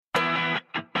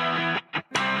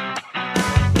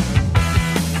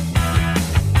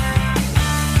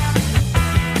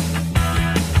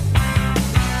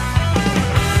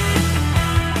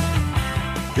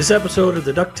This episode of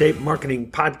the Duct Tape Marketing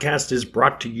Podcast is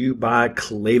brought to you by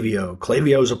Klaviyo.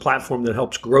 Klaviyo is a platform that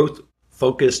helps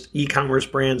growth-focused e-commerce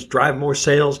brands drive more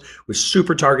sales with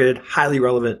super targeted, highly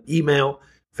relevant email,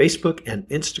 Facebook, and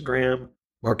Instagram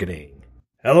marketing.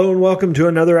 Hello and welcome to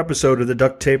another episode of the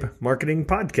Duct Tape Marketing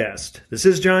Podcast. This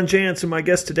is John Jantz, and my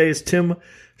guest today is Tim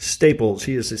Staples.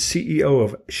 He is the CEO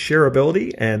of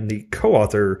Shareable and the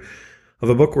co-author of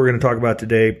a book we're going to talk about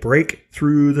today, Break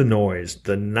Through the Noise,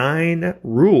 the 9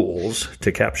 Rules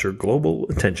to Capture Global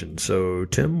Attention. So,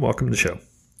 Tim, welcome to the show.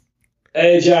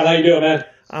 Hey, John. How you doing, man?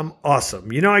 I'm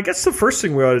awesome. You know, I guess the first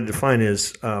thing we ought to define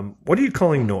is, what are you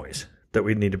calling noise that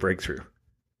we need to break through?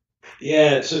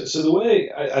 Yeah, so the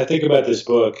way I think about this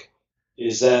book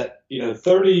is that,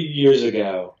 30 years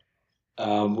ago,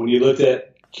 when you looked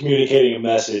at communicating a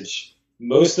message,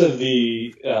 most of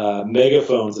the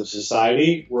megaphones of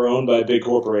society were owned by big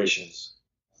corporations.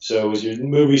 So it was your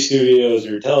movie studios,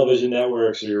 or your television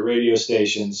networks, or your radio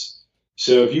stations.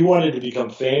 So if you wanted to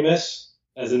become famous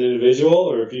as an individual,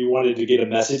 or if you wanted to get a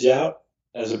message out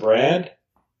as a brand,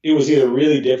 it was either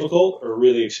really difficult or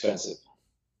really expensive.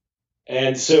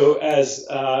 And so as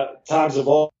times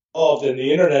evolved and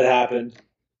the internet happened,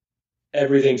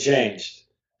 everything changed.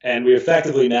 And we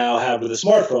effectively now have, with a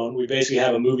smartphone, we basically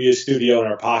have a movie studio in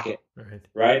our pocket,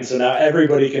 right? And so now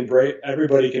everybody can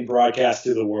broadcast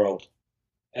to the world.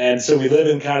 And so we live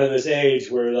in kind of this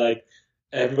age where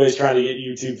everybody's trying to get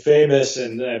YouTube famous,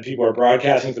 and people are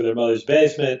broadcasting from their mother's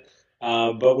basement.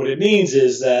 But what it means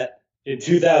is that in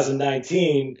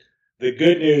 2019, the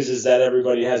good news is that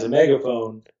everybody has a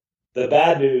megaphone. The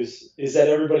bad news is that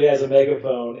everybody has a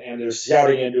megaphone and they're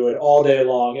shouting into it all day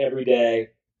long, every day,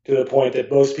 to the point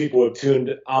that most people have tuned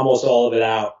almost all of it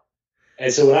out.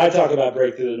 And so when I talk about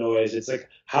break through the noise, it's like,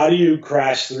 how do you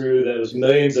crash through those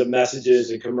millions of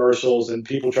messages and commercials and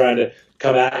people trying to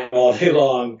come at you all day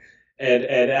long and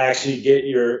actually get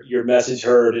your message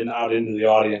heard and out into the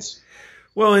audience?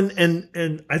 Well,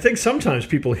 and I think sometimes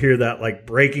people hear that like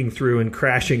breaking through and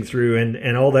crashing through,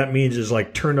 and all that means is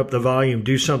like turn up the volume,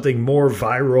 do something more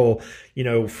viral,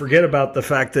 forget about the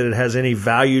fact that it has any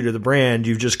value to the brand.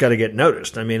 You've just got to get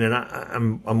noticed. I mean, and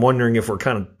I'm wondering if we're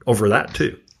kind of over that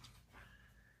too.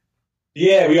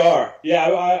 Yeah, we are. Yeah,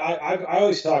 I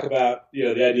always talk about,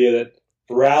 the idea that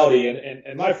virality,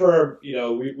 and my firm,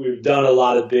 we've done a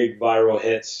lot of big viral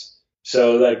hits.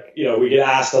 So we get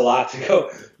asked a lot to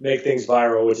go make things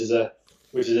viral, which is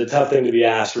a tough thing to be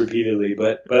asked repeatedly.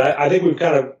 But I think we've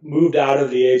kind of moved out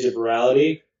of the age of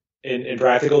virality in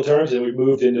practical terms, and we've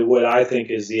moved into what I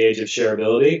think is the age of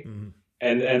shareability. Mm-hmm.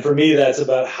 And for me, that's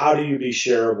about how do you be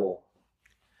shareable,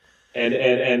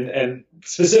 and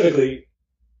specifically,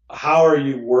 how are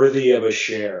you worthy of a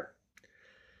share?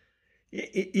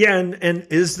 Yeah, and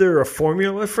is there a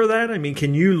formula for that? I mean,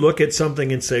 can you look at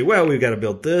something and say, well, we've got to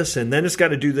build this, and then it's got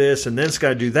to do this, and then it's got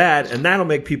to do that, and that'll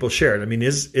make people share it? I mean,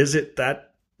 is it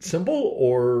that simple,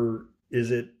 or is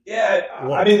it? Yeah,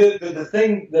 I mean, the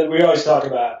thing that we always talk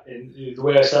about, and the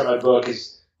way I start my book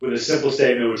is with a simple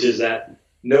statement, which is that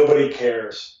nobody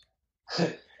cares.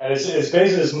 And it's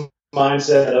basically this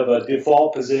mindset of a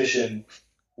default position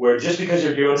where just because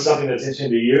you're doing something that's interesting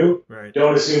to you, right,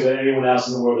 don't assume that anyone else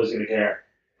in the world is going to care,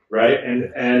 right?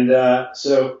 And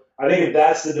so I think if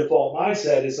that's the default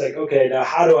mindset, it's like, okay, now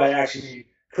how do I actually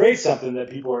create something that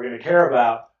people are going to care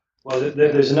about? Well,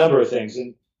 there's a number of things,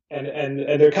 and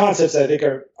their concepts I think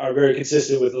are very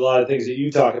consistent with a lot of things that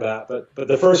you talk about. But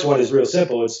the first one is real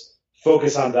simple. It's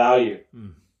focus on value,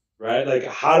 right? Like,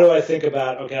 how do I think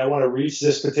about, okay, I want to reach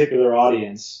this particular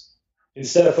audience.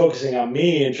 Instead of focusing on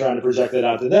me and trying to project it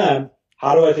out to them,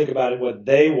 how do I think about what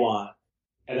they want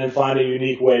and then find a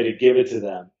unique way to give it to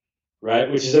them, right?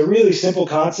 Which is a really simple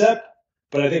concept,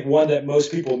 but I think one that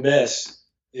most people miss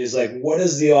is like, what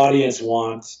does the audience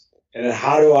want? And then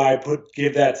how do I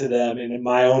give that to them in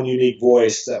my own unique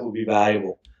voice that will be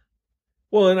valuable?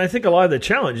 Well, and I think a lot of the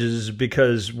challenge is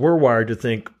because we're wired to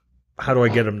think, how do I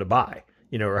get them to buy?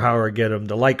 Or how do I get them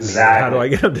to like me? Exactly. How do I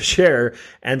get them to share?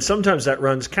 And sometimes that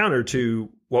runs counter to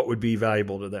what would be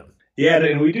valuable to them. Yeah,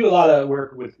 and we do a lot of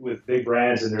work with big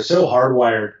brands, and they're so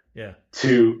hardwired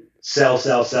to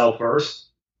sell first.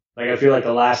 Like, I feel like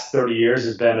the last 30 years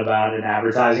has been about an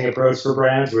advertising approach for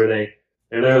brands where they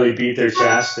literally beat their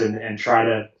chest and try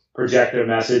to project their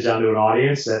message onto an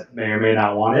audience that may or may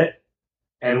not want it.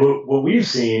 And what we've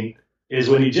seen is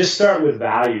when you just start with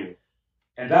value,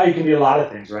 and value can be a lot of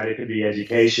things, right? It could be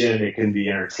education, it can be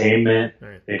entertainment,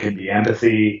 right, it can be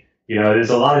empathy.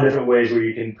 There's a lot of different ways where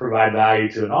you can provide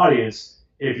value to an audience.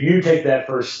 If you take that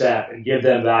first step and give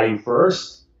them value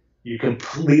first, you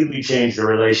completely change the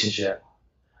relationship.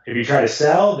 If you try to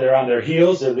sell, they're on their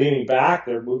heels, they're leaning back,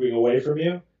 they're moving away from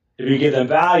you. If you give them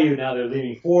value, now they're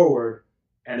leaning forward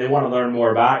and they want to learn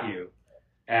more about you.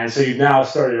 And so you've now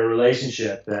started a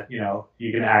relationship that,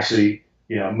 you can actually,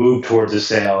 move towards a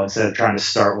sale instead of trying to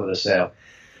start with a sale.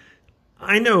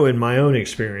 I know in my own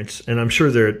experience, and I'm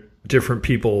sure there are different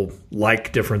people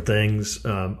like different things.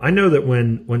 I know that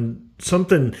when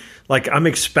something like I'm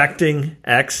expecting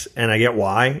X and I get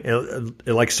Y,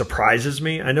 it like surprises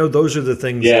me. I know those are the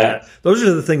things those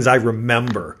are the things I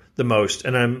remember the most,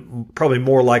 and I'm probably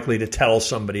more likely to tell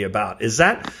somebody about. Is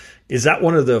that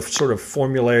one of the sort of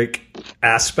formulaic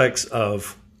aspects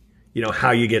of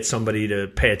how you get somebody to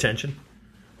pay attention?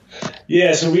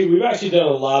 Yeah, so we've actually done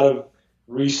a lot of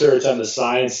research on the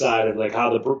science side of like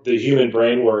how the human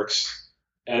brain works,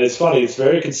 and it's funny. It's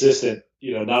very consistent,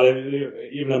 not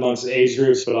even amongst age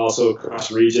groups, but also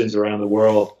across regions around the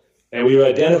world. And we've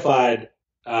identified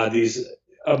these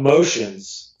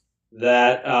emotions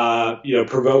that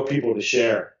provoke people to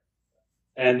share.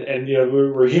 And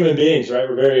we're human beings, right?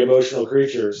 We're very emotional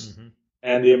creatures,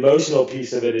 and the emotional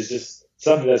piece of it is just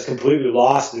something that's completely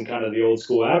lost in kind of the old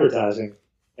school advertising.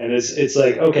 And it's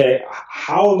like, okay,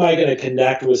 how am I going to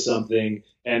connect with something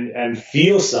and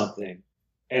feel something?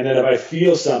 And then if I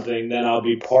feel something, then I'll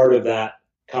be part of that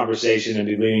conversation and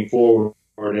be leaning forward.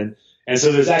 And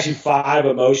so there's actually 5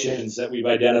 emotions that we've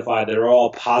identified that are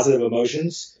all positive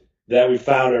emotions that we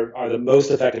found are the most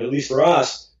effective, at least for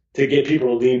us, to get people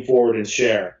to lean forward and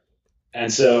share.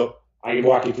 And so I can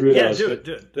walk you through those. Do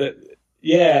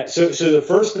it. So the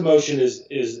first emotion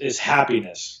is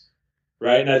happiness.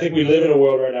 Right. And I think we live in a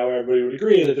world right now where everybody would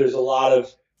agree that there's a lot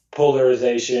of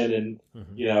polarization and,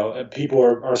 people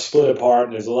are split apart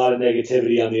and there's a lot of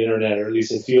negativity on the internet, or at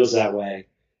least it feels that way.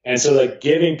 And so like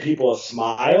giving people a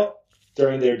smile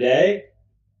during their day,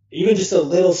 even just a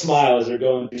little smile as they're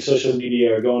going through social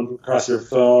media or going across their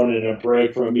phone in a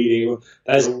break from a meeting,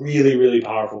 that is a really, really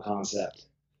powerful concept.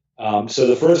 So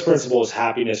the first principle is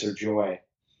happiness or joy.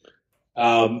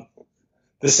 The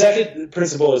second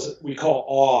principle is we call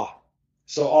awe.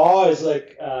 So awe is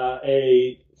like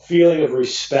a feeling of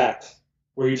respect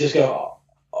where you just go,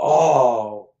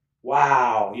 oh,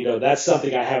 wow, that's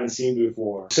something I haven't seen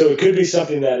before. So it could be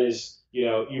something that is,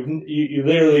 you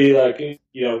literally like,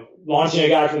 launching a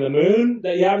guy from the moon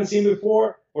that you haven't seen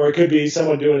before, or it could be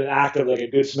someone doing an act of like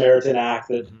a Good Samaritan act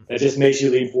that just makes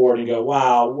you lean forward and go,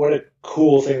 wow, what a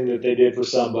cool thing that they did for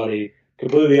somebody,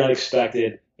 completely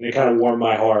unexpected, and it kind of warmed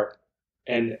my heart.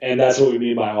 And that's what we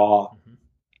mean by awe.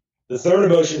 The third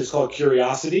emotion is called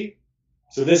curiosity.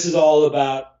 So this is all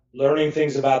about learning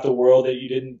things about the world that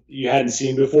you hadn't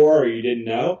seen before or you didn't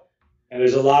know. And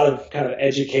there's a lot of kind of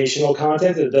educational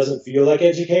content that doesn't feel like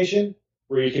education,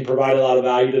 where you can provide a lot of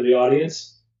value to the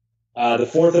audience. The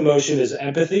fourth emotion is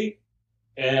empathy.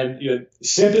 And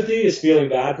sympathy is feeling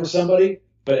bad for somebody,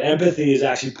 but empathy is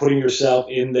actually putting yourself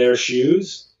in their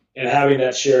shoes and having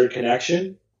that shared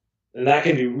connection. And that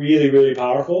can be really, really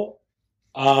powerful.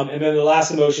 And then the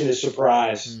last emotion is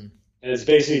surprise. And it's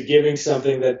basically giving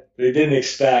something that they didn't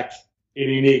expect in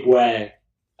a unique way.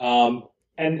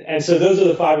 And so those are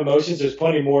the 5 emotions. There's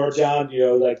plenty more, John.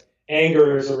 Like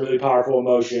anger is a really powerful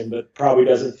emotion, but probably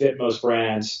doesn't fit most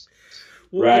brands,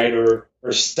 right? Or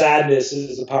sadness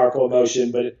is a powerful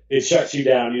emotion, but it shuts you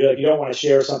down. You don't want to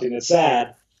share something that's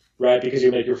sad, right? Because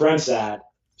you make your friends sad.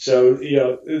 So,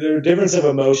 there are difference of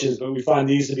emotions, but we find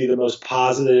these to be the most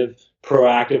positive,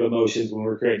 proactive emotions when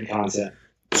we're creating content.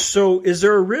 So is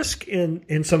there a risk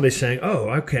in somebody saying, oh,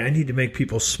 okay, I need to make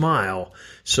people smile,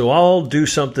 so I'll do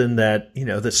something that,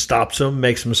 that stops them,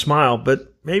 makes them smile,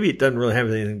 but maybe it doesn't really have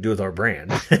anything to do with our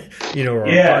brand, or our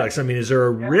products. I mean, is there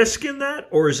a risk in that,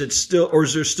 or is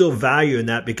there still value in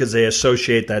that because they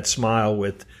associate that smile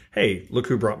with, hey, look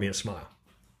who brought me a smile?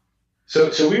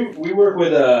 So we work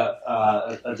with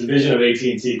a division of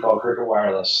AT&T called Cricket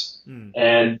Wireless,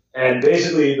 and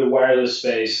basically the wireless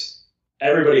space,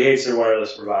 everybody hates their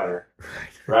wireless provider,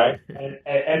 right?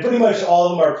 And pretty much all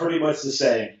of them are pretty much the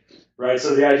same, right?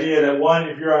 So the idea that one,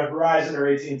 if you're on Verizon or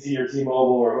AT&T or T-Mobile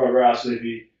or whoever else may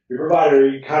be your provider,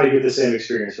 you kind of get the same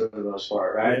experience for the most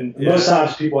part, right? And most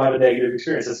times people have a negative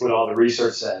experience. That's what all the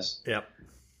research says. Yep.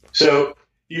 So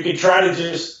you can try to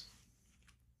just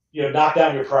knock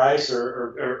down your price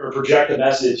or project a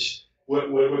message. What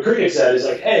Cricket said is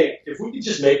like, hey, if we could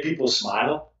just make people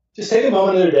smile, just take a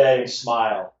moment of their day and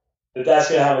smile, that's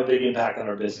going to have a big impact on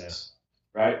our business,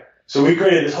 right? So we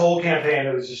created this whole campaign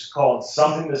that was just called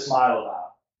Something to Smile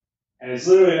About. And it's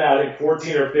literally now, I think,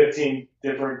 14 or 15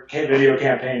 different video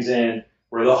campaigns in,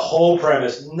 where the whole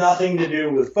premise, nothing to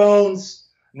do with phones,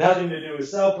 nothing to do with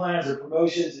cell plans or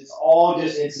promotions. It's all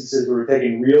just instances where we're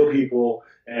taking real people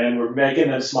and we're making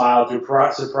them smile through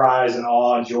surprise and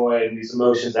awe and joy and these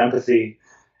emotions, empathy.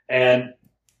 and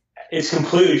it's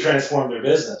completely transformed their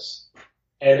business.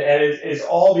 And it's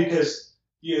all because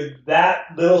that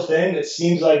little thing that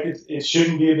seems like it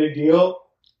shouldn't be a big deal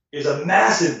is a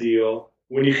massive deal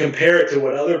when you compare it to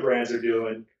what other brands are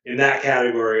doing in that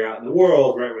category out in the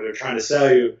world, right, where they're trying to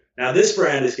sell you. Now, this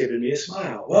brand is giving me a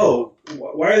smile. Whoa,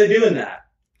 why are they doing that?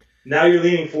 Now you're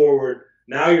leaning forward.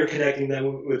 Now you're connecting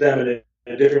them with them in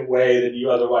a different way than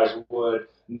you otherwise would.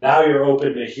 Now you're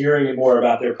open to hearing more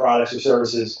about their products or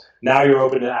services. Now you're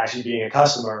open to actually being a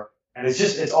customer. And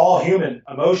it's all human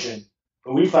emotion,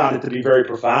 but we found it to be very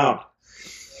profound.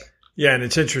 Yeah, and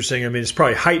it's interesting. I mean, it's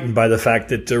probably heightened by the fact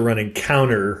that they're running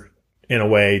counter in a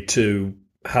way to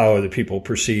how other people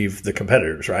perceive the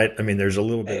competitors, right? I mean, there's a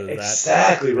little bit of that.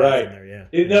 Exactly right. There,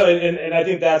 yeah. No, and I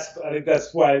think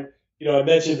that's why I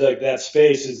mentioned like that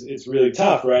space it's really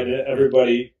tough, right?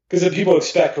 Everybody, because people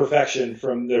expect perfection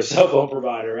from their cell phone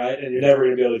provider, right? And you're never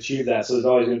going to be able to achieve that. So there's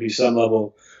always going to be some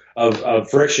level of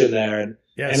friction there, and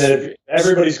then if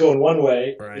everybody's going one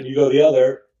way and you go the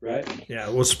other. Right. Yeah.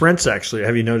 Well,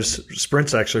 have you noticed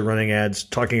Sprint's actually running ads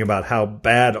talking about how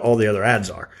bad all the other ads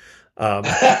are?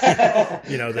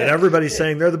 That everybody's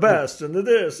saying they're the best and they're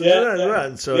this and that.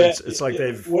 And so it's like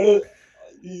they've. One of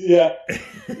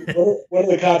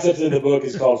the concepts in the book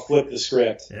is called flip the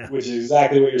script, which is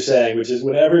exactly what you're saying, which is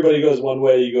when everybody goes one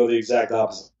way, you go the exact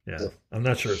opposite. Yeah. I'm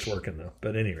not sure it's working, though. But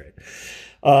at any rate,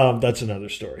 that's another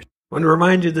story. I want to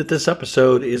remind you that this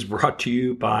episode is brought to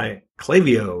you by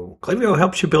Klaviyo. Klaviyo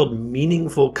helps you build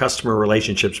meaningful customer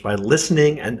relationships by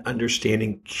listening and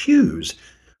understanding cues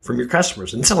from your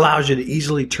customers. And this allows you to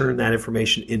easily turn that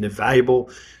information into valuable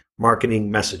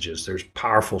marketing messages. There's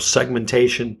powerful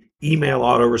segmentation, email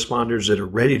autoresponders that are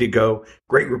ready to go,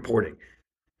 great reporting.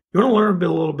 You want to learn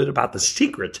a little bit about the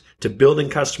secret to building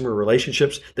customer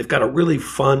relationships? They've got a really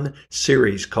fun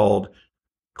series called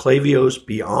Klaviyo's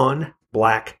Beyond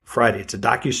Black Friday. It's a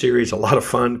docuseries, a lot of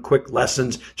fun, quick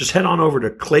lessons. Just head on over to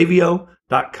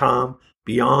klaviyo.com,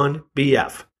 Beyond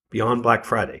Black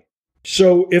Friday.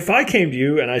 So if I came to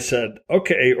you and I said,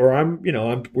 okay, or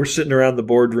we're sitting around the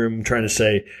boardroom trying to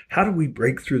say, how do we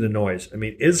break through the noise? I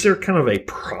mean, is there kind of a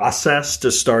process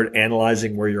to start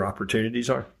analyzing where your opportunities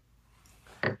are?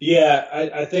 Yeah,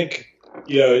 I think,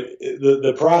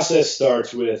 the process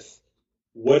starts with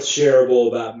what's shareable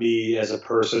about me as a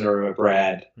person or a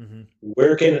brand. Mm-hmm.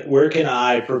 Where can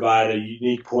I provide a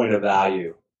unique point of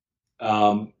value?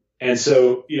 And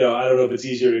so, I don't know if it's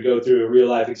easier to go through a real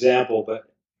life example, but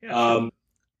I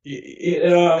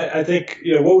think,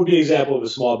 what would be an example of a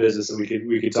small business that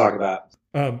we could talk about?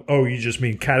 You just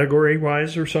mean category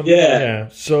wise or something? Yeah.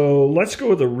 So let's go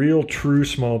with a real true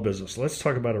small business. Let's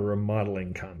talk about a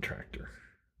remodeling contractor.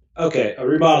 Okay. A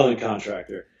remodeling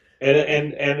contractor.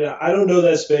 And I don't know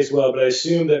that space well, but I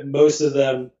assume that most of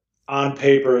them on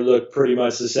paper look pretty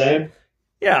much the same.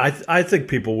 Yeah, I think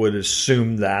people would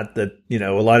assume that a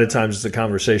lot of times the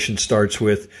conversation starts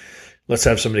with, let's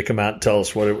have somebody come out and tell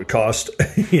us what it would cost,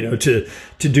 to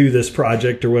do this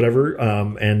project or whatever.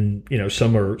 And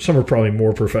some are probably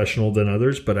more professional than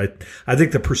others, but I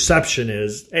think the perception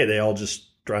is, hey, they all just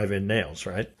drive in nails,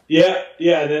 right? Yeah,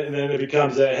 and then it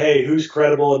becomes hey, who's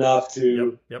credible enough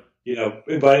to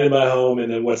invite in my home,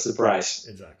 and then what's the price?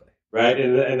 Exactly. Right.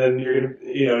 And then you're going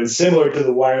to, and similar to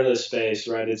the wireless space,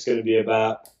 right? It's going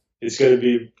to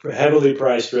be heavily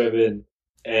price driven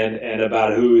and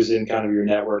about who is in kind of your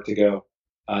network to go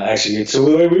execute. So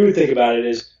the way we would think about it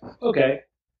is, okay,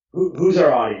 who's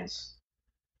our audience?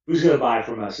 Who's going to buy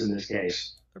from us in this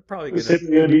case? They're probably going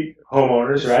to be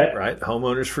homeowners, right? Right.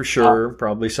 Homeowners for sure.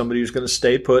 Probably somebody who's going to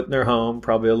stay put in their home.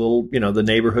 Probably a little, the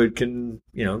neighborhood can,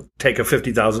 take a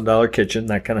 $50,000 kitchen,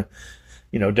 that kind of,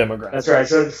 demographic. That's right.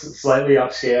 So it's slightly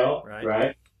upscale,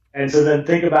 right? And so then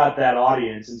think about that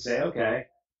audience and say, okay,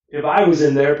 if I was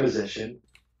in their position,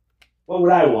 what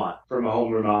would I want from a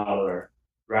home remodeler,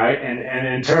 right? And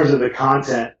in terms of the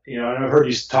content, and I've heard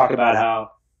you talk about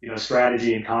how,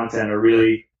 strategy and content are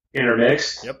really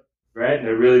intermixed. Yep. Right? And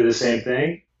they're really the same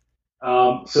thing.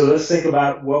 So let's think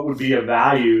about what would be a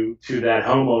value to that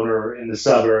homeowner in the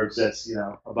suburbs that's,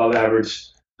 above average,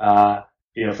 from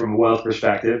a wealth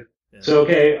perspective. Yeah. So,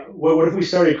 okay, what if we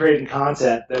started creating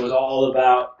content that was all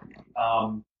about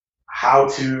how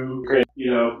to create,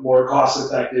 more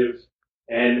cost-effective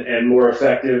and more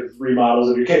effective remodels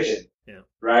of your kitchen,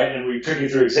 right? And we took you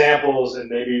through examples, and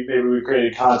maybe we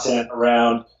created content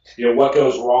around, what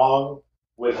goes wrong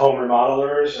with home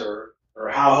remodelers, or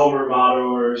how home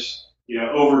remodelers,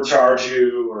 overcharge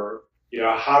you, or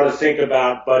how to think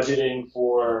about budgeting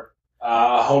for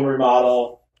a home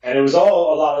remodel. And it was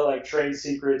all a lot of like trade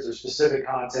secrets or specific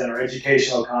content or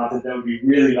educational content that would be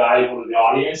really valuable to the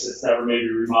audience that's never maybe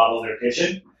remodeled their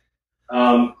kitchen.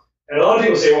 And a lot of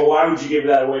people say, well, why would you give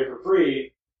that away for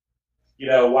free?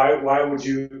 Why would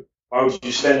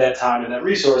you spend that time and that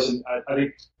resource? And I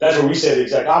think that's where we say the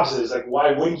exact opposite. Is like,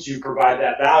 why wouldn't you provide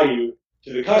that value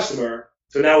to the customer?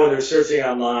 So now when they're searching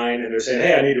online and they're saying,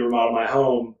 hey, I need to remodel my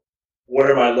home, what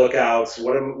are my lookouts?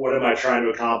 What am I trying to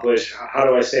accomplish? How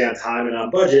do I stay on time and on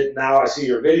budget? Now I see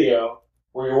your video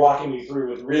where you're walking me through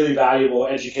with really valuable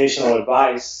educational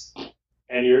advice,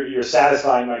 and you're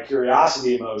satisfying my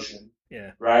curiosity emotion.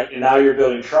 Yeah. Right. And now you're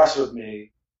building trust with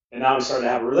me. And now I'm starting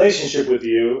to have a relationship with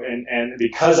you. And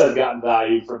because I've gotten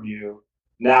value from you,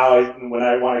 now when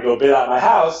I want to go bid out my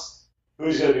house,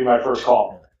 who's going to be my first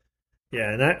call?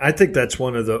 Yeah. And I think that's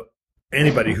one of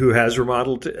anybody who has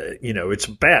remodeled,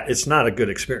 it's not a good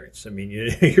experience. I mean,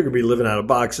 you're going to be living out of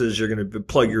boxes. You're going to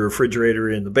plug your refrigerator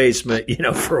in the basement,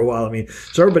 for a while. I mean,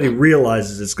 so everybody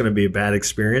realizes it's going to be a bad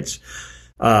experience.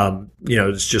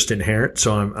 It's just inherent.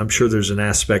 So I'm sure there's an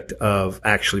aspect of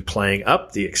actually playing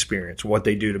up the experience. What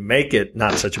they do to make it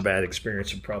not such a bad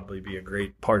experience would probably be a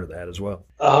great part of that as well.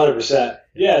 100%.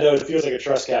 Yeah, no, it feels like a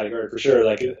trust category for sure.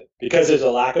 Like, because there's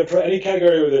a lack of trust, any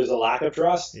category where there's a lack of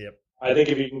trust. Yep. I think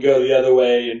if you can go the other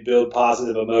way and build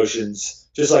positive emotions,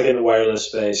 just like in the wireless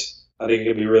space, I think it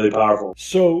can be really powerful.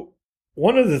 So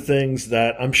one of the things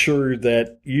that I'm sure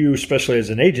that you, especially as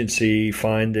an agency,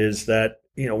 find is that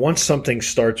once something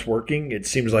starts working, it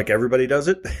seems like everybody does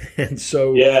it. And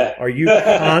so Are you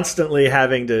constantly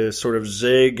having to sort of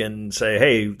zig and say,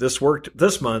 hey, this worked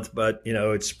this month, but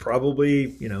it's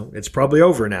probably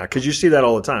over now? Because you see that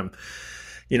all the time,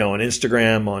 on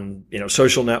Instagram, on,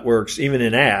 social networks, even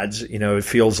in ads, it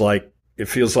feels like the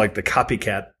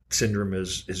copycat syndrome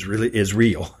is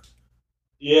real.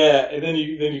 Yeah, and then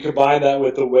you combine that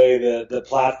with the way that the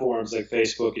platforms like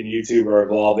Facebook and YouTube are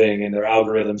evolving and their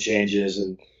algorithm changes,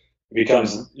 and it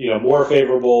becomes more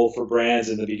favorable for brands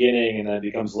in the beginning, and then it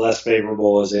becomes less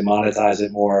favorable as they monetize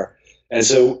it more. And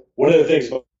so one of the things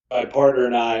my partner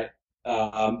and I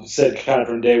said kind of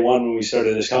from day one when we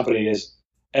started this company is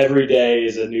every day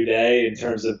is a new day in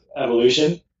terms of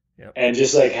evolution. Yep. And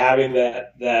just like having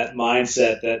that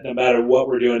mindset that no matter what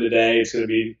we're doing today, it's going to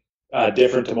be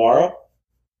different tomorrow.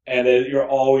 And that you're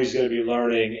always going to be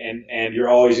learning, and you're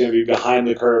always going to be behind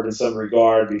the curve in some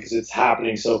regard because it's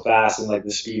happening so fast, and like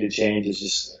the speed of change is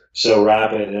just so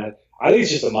rapid. And I think it's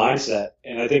just a mindset.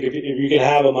 And I think if you can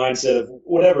have a mindset of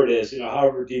whatever it is,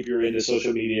 however deep you're into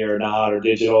social media or not, or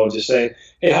digital, and just say,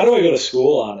 hey, how do I go to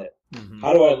school on it? Mm-hmm.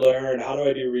 How do I learn? How do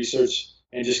I do research?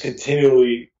 And just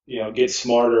continually, get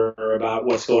smarter about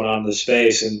what's going on in the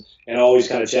space, and always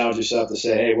kind of challenge yourself to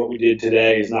say, hey, what we did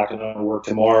today is not going to work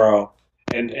tomorrow.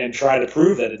 And try to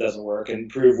prove that it doesn't work, and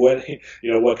prove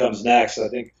what comes next. I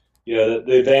think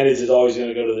the advantage is always going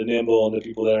to go to the nimble and the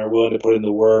people that are willing to put in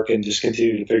the work and just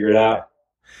continue to figure it out.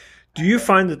 Do you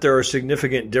find that there are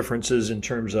significant differences in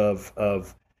terms of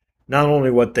not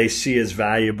only what they see as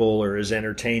valuable or as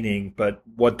entertaining, but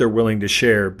what they're willing to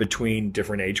share between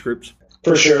different age groups?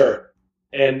 For sure,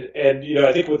 and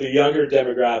I think with the younger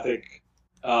demographic,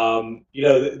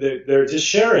 they're just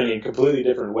sharing in completely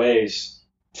different ways.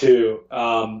 Too,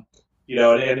 and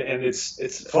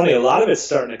it's funny. A lot of it's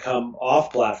starting to come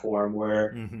off platform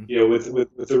where,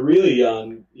 with the really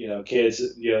young, kids,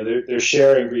 they're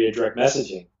sharing via direct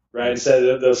messaging, right?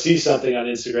 Instead they'll see something on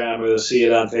Instagram or they'll see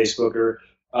it on Facebook or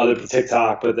other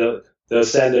TikTok, but they'll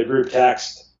send a group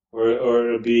text or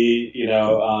it'll be,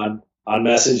 on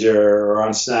Messenger or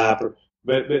on Snap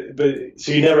but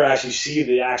so you never actually see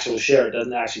the actual share. It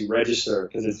doesn't actually register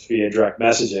because it's via direct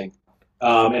messaging.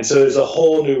 And so there's a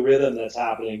whole new rhythm that's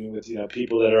happening with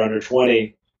people that are under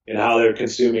 20 and how they're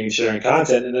consuming and sharing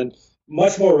content, and then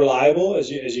much more reliable as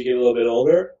you get a little bit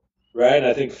older, right? And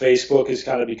I think Facebook has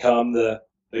kind of become the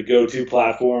go-to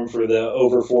platform for the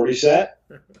over 40 set,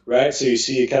 right? So you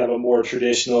see kind of a more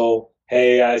traditional,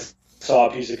 hey, I saw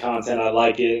a piece of content, I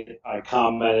like it, I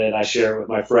comment it, I share it with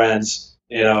my friends,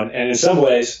 and in some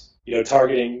ways,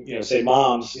 targeting, say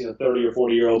moms, 30 or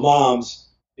 40-year-old moms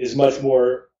is much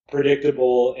more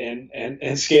predictable and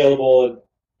scalable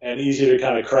and easier to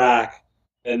kind of crack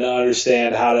and to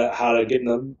understand how to get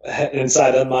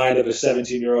inside the mind of a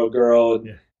 17-year-old girl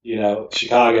in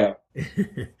Chicago.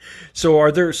 So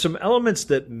are there some elements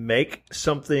that make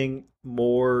something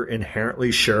more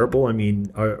inherently shareable? I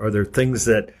mean, are there things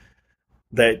that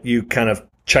you kind of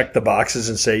check the boxes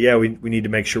and say, yeah, we need to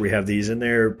make sure we have these in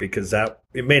there, because that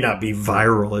it may not be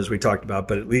viral as we talked about,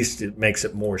 but at least it makes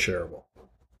it more shareable?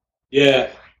 Yeah.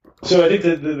 So I think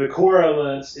the core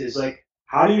elements is like,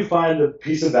 how do you find the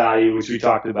piece of value, which we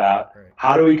talked about? Right.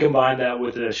 How do we combine that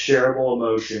with a shareable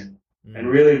emotion? and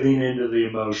really lean into the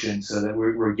emotion so that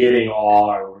we're getting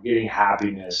awe, or we're getting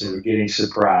happiness, or we're getting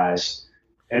surprise.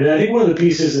 And then I think one of the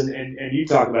pieces, and you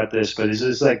talk about this, but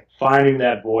it's like finding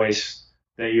that voice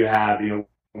that you have.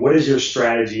 What is your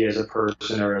strategy as a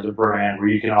person or as a brand where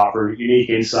you can offer unique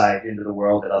insight into the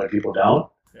world that other people don't?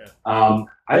 Yeah.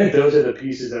 I think those are the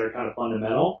pieces that are kind of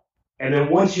fundamental. And then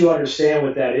once you understand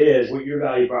what that is, what your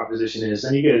value proposition is,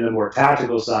 then you get into the more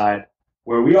tactical side,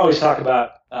 where we always talk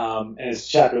about, and it's a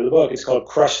chapter of the book, it's called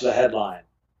Crush the Headline.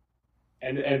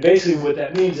 And basically what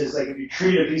that means is, like, if you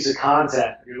treat a piece of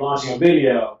content, if you're launching a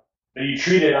video, then you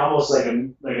treat it almost like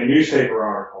a newspaper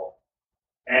article.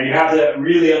 And you have to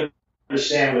really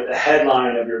understand what the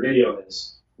headline of your video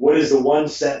is. What is the one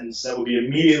sentence that will be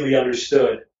immediately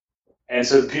understood, and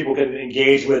so that people can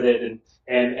engage with it and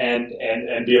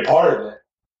be a part of it?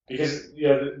 Because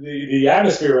the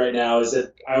atmosphere right now is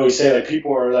that, I always say, like,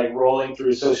 people are like rolling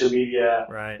through social media,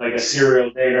 right, like a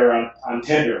serial dater on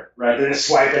Tinder, right? They're just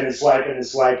swiping and swiping and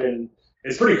swiping.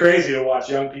 It's pretty crazy to watch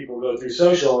young people go through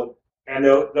social, and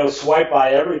they'll swipe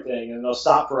by everything, and they'll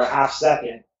stop for a half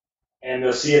second, and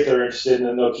they'll see if they're interested, and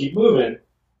then they'll keep moving.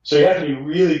 So you have to be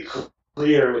really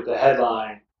clear with the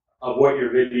headline of what your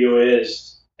video is.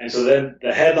 And so then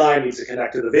the headline needs to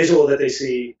connect to the visual that they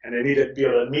see, and they need to be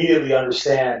able to immediately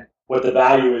understand what the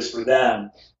value is for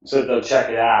them so that they'll check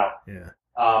it out. Yeah.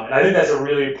 And I think that's a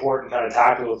really important kind of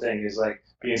tactical thing, is like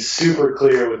being super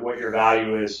clear with what your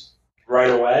value is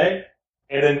right away.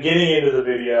 And then getting into the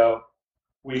video,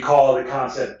 we call the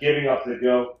concept giving up the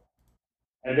goat.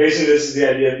 And basically this is the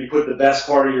idea that you put the best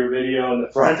part of your video in the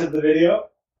front of the video,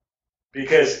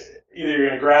 because either you're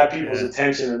going to grab people's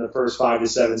attention in the first 5 to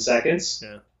 7 seconds,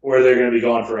 or they're going to be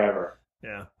gone forever.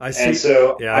 Yeah, I see. And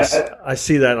so I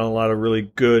see that on a lot of really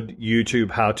good YouTube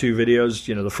how-to videos.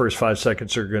 The first 5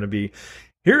 seconds are going to be,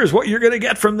 here's what you're going to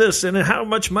get from this and how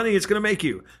much money it's going to make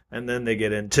you. And then they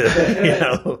get into,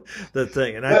 the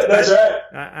thing. And that's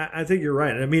right. I think you're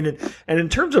right. I mean, and in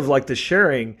terms of like the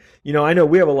sharing, I know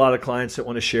we have a lot of clients that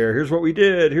want to share, here's what we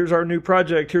did, here's our new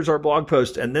project, here's our blog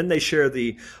post. And then they share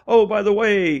oh, by the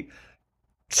way,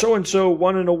 so-and-so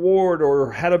won an award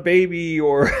or had a baby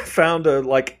or found a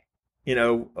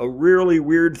really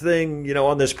weird thing,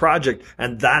 on this project.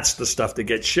 And that's the stuff that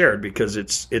gets shared, because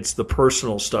it's the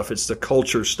personal stuff. It's the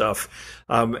culture stuff.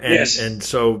 And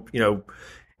so,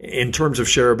 in terms of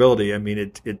shareability, I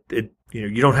mean,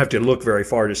 you don't have to look very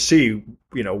far to see,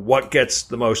 what gets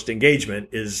the most engagement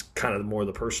is kind of more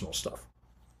the personal stuff.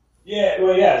 Yeah.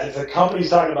 Well, yeah. If the company's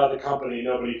talking about the company,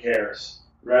 nobody cares,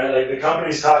 right? Like, the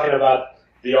company's talking about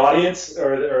the audience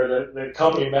or the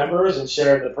company members and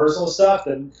sharing the personal stuff,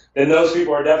 then those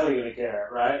people are definitely going to care,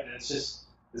 right? And it's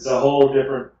a whole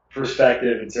different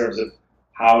perspective in terms of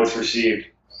how it's received.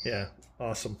 Yeah,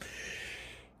 awesome.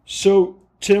 So,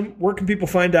 Tim, where can people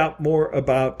find out more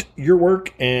about your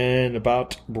work and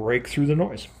about Break Through the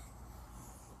Noise?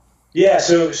 Yeah,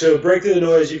 so Break Through the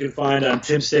Noise you can find on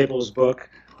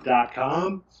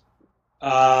timstaplesbook.com.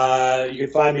 You can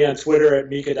find me on Twitter at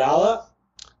Mikadala.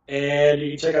 And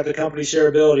you can check out the company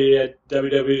Shareability at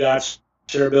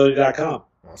www.shareability.com.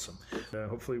 Awesome.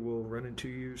 Hopefully we'll run into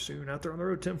you soon out there on the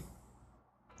road, Tim.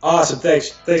 Awesome. Thanks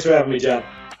for having me, John.